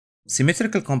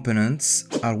Symmetrical components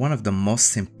are one of the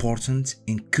most important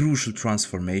and crucial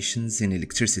transformations in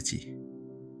electricity.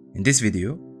 In this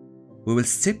video, we will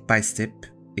step by step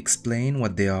explain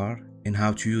what they are and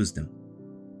how to use them.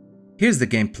 Here's the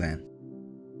game plan.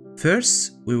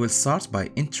 First, we will start by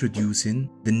introducing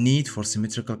the need for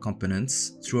symmetrical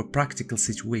components through a practical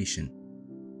situation.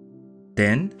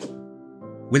 Then,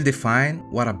 we'll define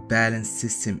what a balanced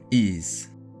system is.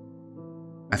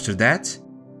 After that,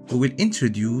 we will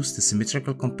introduce the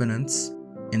symmetrical components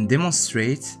and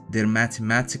demonstrate their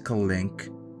mathematical link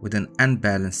with an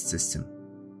unbalanced system.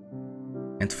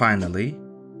 And finally,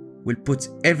 we'll put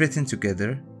everything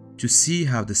together to see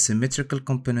how the symmetrical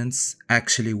components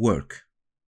actually work.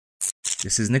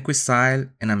 This is Nick with Style,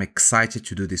 and I'm excited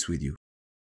to do this with you.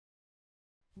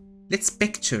 Let's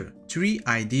picture three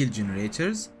ideal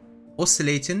generators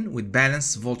oscillating with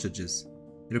balanced voltages,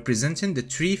 representing the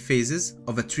three phases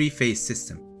of a three-phase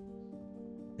system.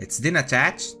 Let's then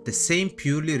attach the same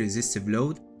purely resistive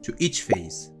load to each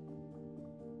phase.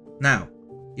 Now,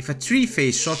 if a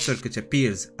three-phase short circuit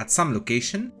appears at some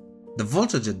location, the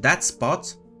voltage at that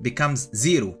spot becomes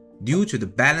zero due to the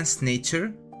balanced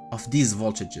nature of these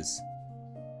voltages.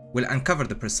 We'll uncover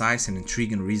the precise and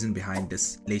intriguing reason behind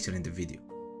this later in the video.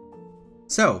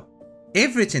 So,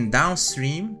 everything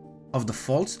downstream of the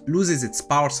fault loses its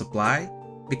power supply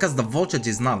because the voltage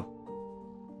is null.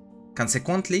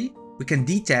 Consequently, we can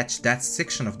detach that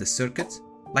section of the circuit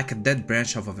like a dead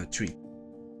branch of a tree.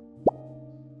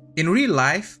 In real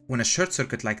life, when a short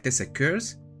circuit like this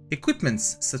occurs,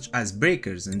 equipments such as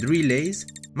breakers and relays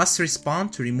must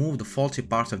respond to remove the faulty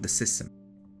part of the system.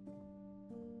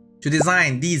 To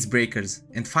design these breakers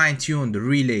and fine-tune the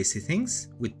relay settings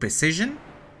with precision,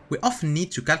 we often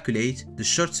need to calculate the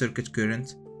short circuit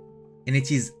current, and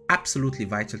it is absolutely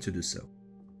vital to do so.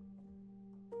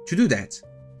 To do that,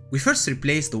 we first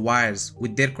replace the wires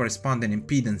with their corresponding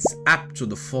impedance up to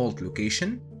the fault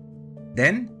location.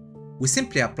 Then, we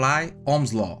simply apply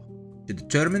Ohm's law to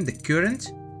determine the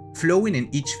current flowing in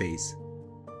each phase.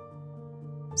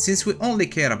 Since we only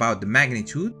care about the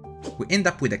magnitude, we end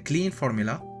up with a clean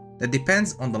formula that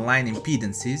depends on the line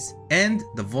impedances and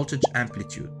the voltage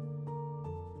amplitude.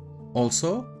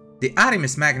 Also, the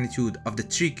RMS magnitude of the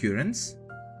three currents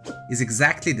is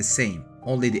exactly the same,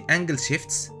 only the angle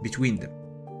shifts between them.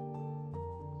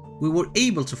 We were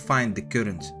able to find the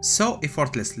current so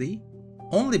effortlessly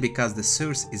only because the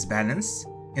source is balanced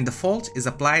and the fault is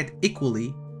applied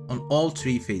equally on all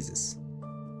three phases.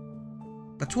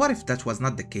 But what if that was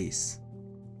not the case?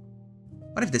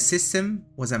 What if the system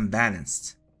was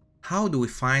unbalanced? How do we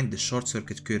find the short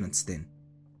circuit currents then?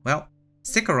 Well,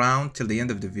 stick around till the end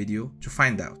of the video to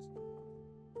find out.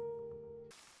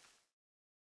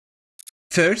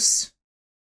 First,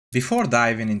 before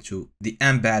diving into the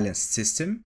unbalanced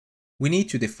system, we need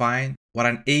to define what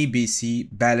an ABC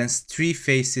balanced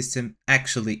three-phase system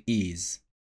actually is.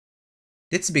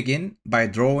 Let's begin by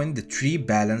drawing the three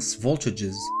balanced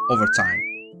voltages over time.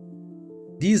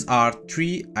 These are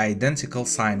three identical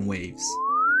sine waves,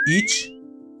 each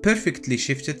perfectly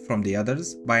shifted from the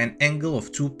others by an angle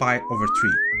of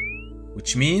 2π/3,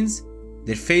 which means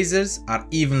their phasors are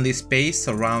evenly spaced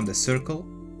around a circle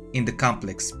in the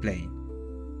complex plane.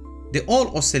 They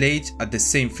all oscillate at the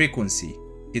same frequency,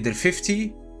 either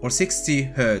 50 or 60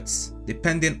 Hz,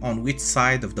 depending on which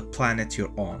side of the planet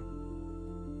you're on.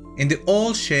 And they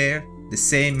all share the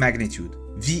same magnitude,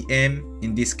 Vm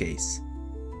in this case.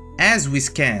 As we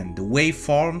scan the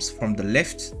waveforms from the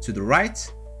left to the right,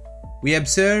 we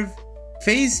observe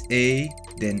phase A,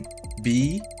 then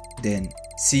B, then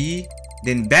C,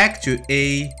 then back to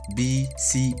A, B,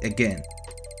 C again,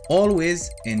 always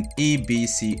in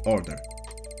ABC order.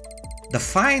 The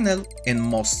final and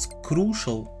most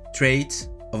crucial trait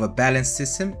of a balanced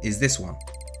system is this one.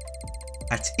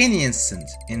 At any instant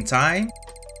in time,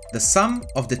 the sum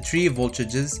of the three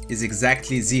voltages is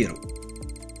exactly zero.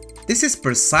 This is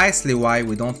precisely why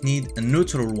we don't need a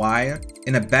neutral wire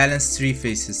in a balanced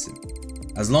three-phase system,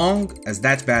 as long as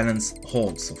that balance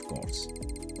holds, of course.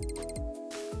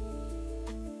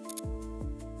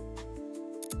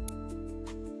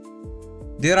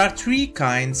 There are three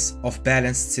kinds of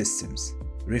balanced systems,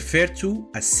 referred to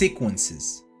as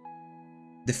sequences.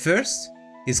 The first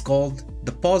is called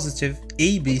the positive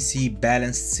ABC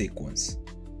balanced sequence.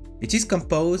 It is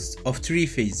composed of three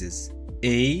phases,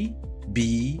 A,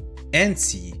 B, and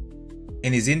C,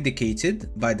 and is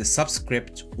indicated by the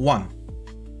subscript 1.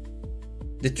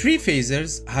 The three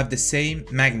phasors have the same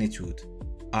magnitude,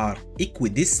 are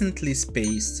equidistantly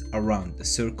spaced around the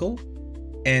circle,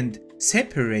 and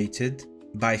separated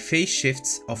by phase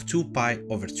shifts of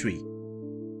 2π/3.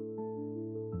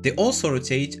 they also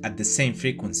rotate at the same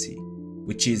frequency,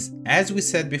 which is, as we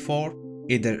said before,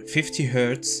 either 50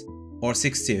 Hz or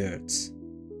 60 Hz.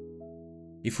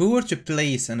 If we were to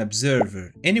place an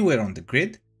observer anywhere on the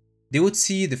grid, they would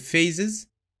see the phases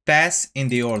pass in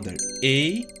the order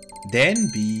A,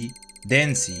 then B,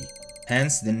 then C,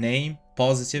 hence the name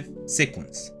positive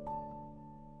sequence.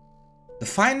 The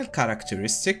final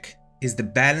characteristic is the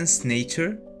balanced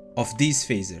nature of these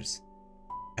phasors.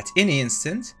 At any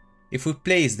instant, if we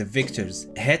place the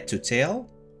vectors head to tail,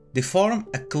 they form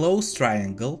a closed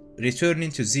triangle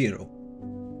returning to 0.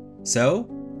 So,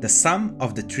 the sum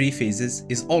of the three phases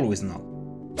is always null.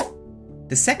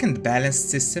 The second balanced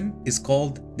system is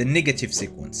called the negative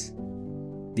sequence.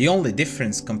 The only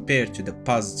difference compared to the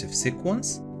positive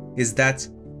sequence is that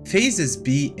phases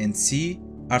B and C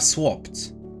are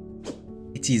swapped.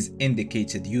 It is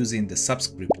indicated using the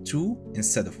subscript 2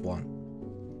 instead of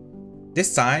 1.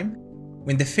 This time,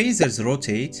 when the phasors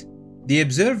rotate, the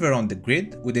observer on the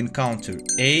grid would encounter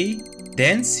A,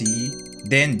 then C,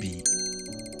 then B,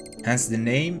 hence the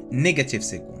name negative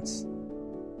sequence.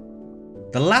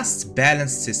 The last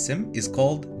balanced system is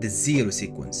called the zero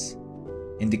sequence,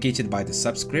 indicated by the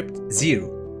subscript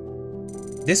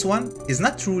 0. This one is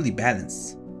not truly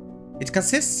balanced. It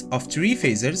consists of three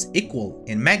phasors equal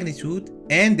in magnitude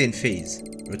and in phase,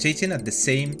 rotating at the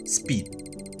same speed.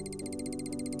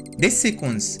 This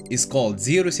sequence is called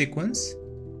zero sequence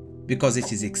because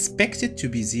it is expected to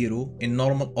be zero in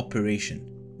normal operation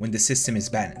when the system is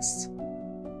balanced.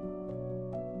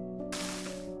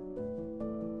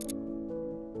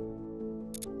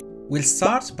 We'll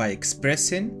start by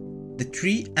expressing the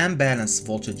three unbalanced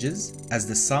voltages as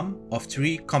the sum of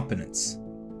three components.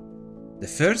 The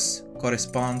first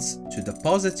corresponds to the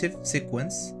positive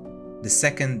sequence, the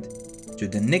second to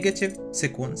the negative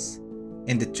sequence,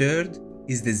 and the third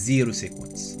is the zero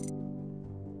sequence.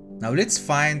 Now let's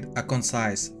find a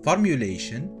concise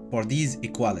formulation for these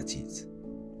equalities.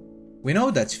 We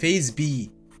know that phase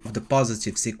B of the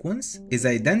positive sequence is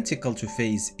identical to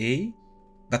phase A,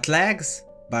 but lags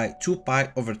by 2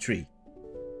 pi over 3.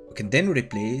 We can then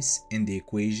replace in the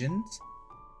equations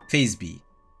phase B.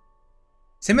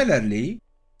 Similarly,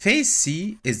 phase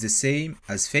C is the same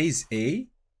as phase A,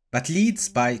 but leads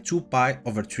by 2 pi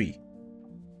over 3.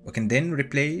 We can then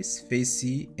replace phase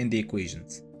C in the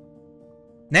equations.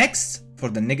 Next, for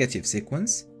the negative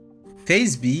sequence,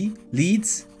 phase B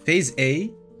leads phase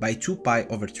A by 2 pi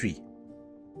over 3.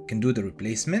 We can do the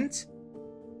replacement,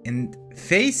 and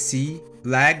phase C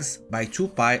lags by 2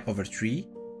 pi over 3,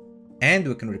 and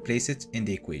we can replace it in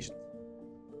the equation.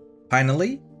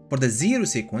 Finally, for the zero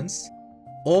sequence,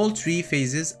 all three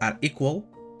phases are equal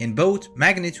in both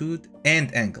magnitude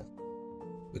and angle.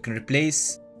 We can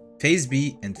replace phase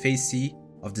B and phase C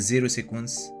of the zero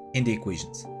sequence in the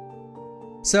equations.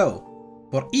 So,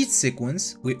 for each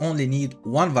sequence, we only need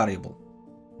one variable,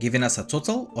 giving us a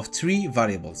total of 3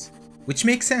 variables, which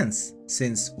makes sense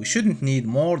since we shouldn't need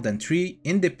more than 3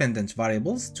 independent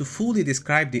variables to fully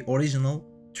describe the original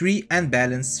 3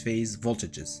 unbalanced phase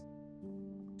voltages.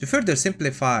 To further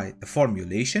simplify the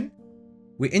formulation,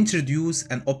 we introduce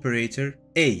an operator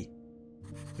A,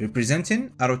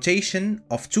 representing a rotation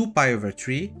of 2 pi over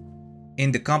 3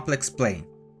 in the complex plane,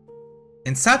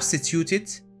 and substitute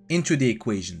it into the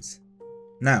equations.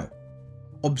 Now,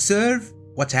 observe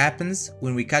what happens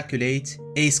when we calculate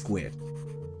A squared.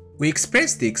 We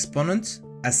express the exponent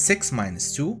as 6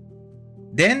 minus 2,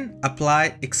 then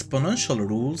apply exponential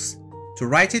rules to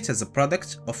write it as a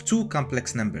product of two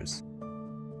complex numbers.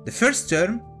 The first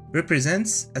term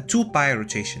represents a 2 pi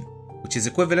rotation, which is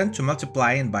equivalent to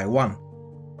multiplying by 1.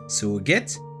 So we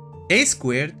get A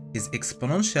squared is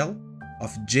exponential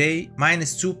of j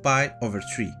minus 2 pi over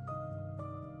 3.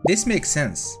 This makes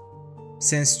sense,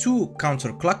 since two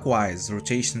counterclockwise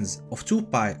rotations of 2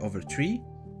 pi over 3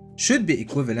 should be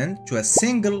equivalent to a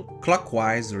single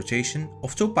clockwise rotation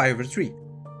of 2 pi over 3.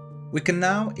 We can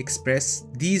now express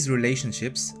these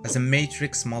relationships as a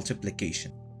matrix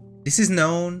multiplication. This is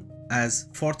known as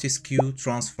Fortescue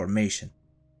transformation.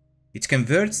 It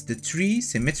converts the three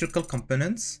symmetrical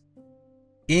components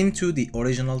into the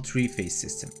original three-phase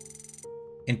system.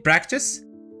 In practice,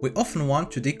 we often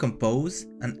want to decompose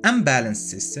an unbalanced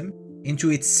system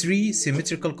into its three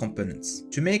symmetrical components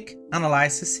to make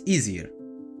analysis easier.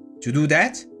 To do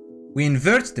that, we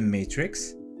invert the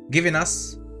matrix, giving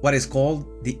us what is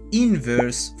called the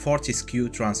inverse Fortescue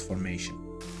transformation.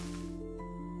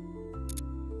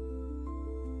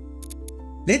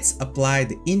 Let's apply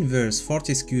the inverse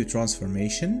Fortescue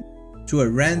transformation to a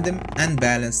random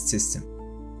unbalanced system.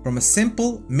 From a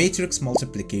simple matrix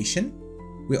multiplication,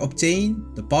 we obtain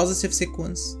the positive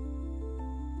sequence,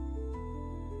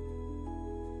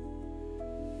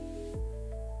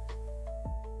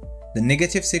 the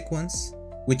negative sequence,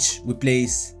 which we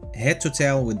place head to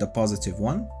tail with the positive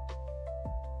one.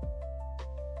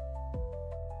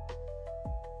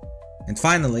 And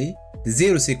finally, the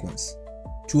zero sequence,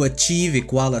 to achieve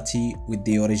equality with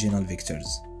the original vectors.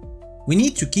 We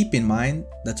need to keep in mind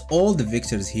that all the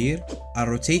vectors here are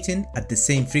rotating at the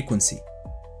same frequency.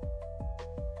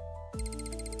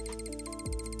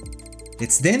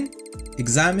 Let's then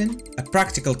examine a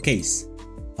practical case,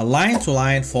 a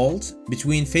line-to-line fault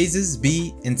between phases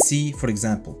B and C, for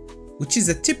example, which is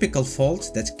a typical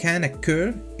fault that can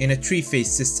occur in a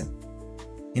three-phase system.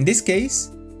 In this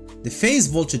case, the phase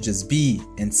voltages B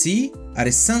and C are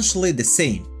essentially the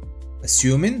same,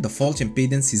 assuming the fault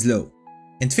impedance is low,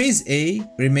 and phase A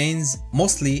remains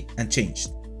mostly unchanged.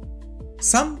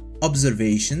 Some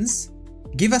observations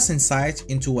give us insight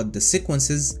into what the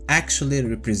sequences actually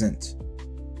represent.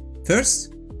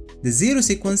 First, the zero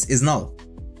sequence is null.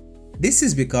 This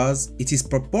is because it is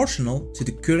proportional to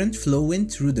the current flowing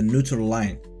through the neutral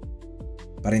line.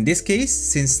 But in this case,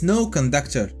 since no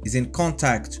conductor is in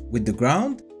contact with the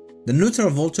ground, the neutral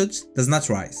voltage does not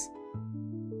rise.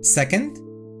 Second,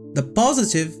 the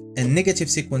positive and negative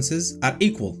sequences are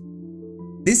equal.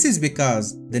 This is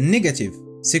because the negative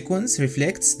sequence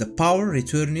reflects the power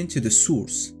returning to the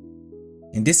source.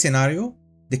 In this scenario,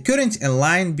 the current in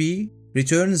line B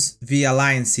returns via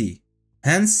line C,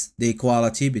 hence the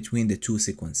equality between the two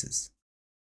sequences.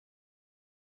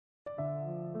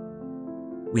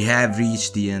 We have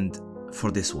reached the end for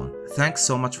this one. Thanks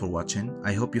so much for watching.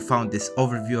 I hope you found this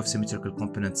overview of symmetrical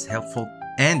components helpful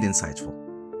and insightful.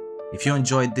 If you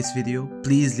enjoyed this video,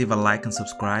 please leave a like and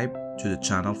subscribe to the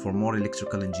channel for more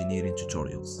electrical engineering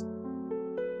tutorials.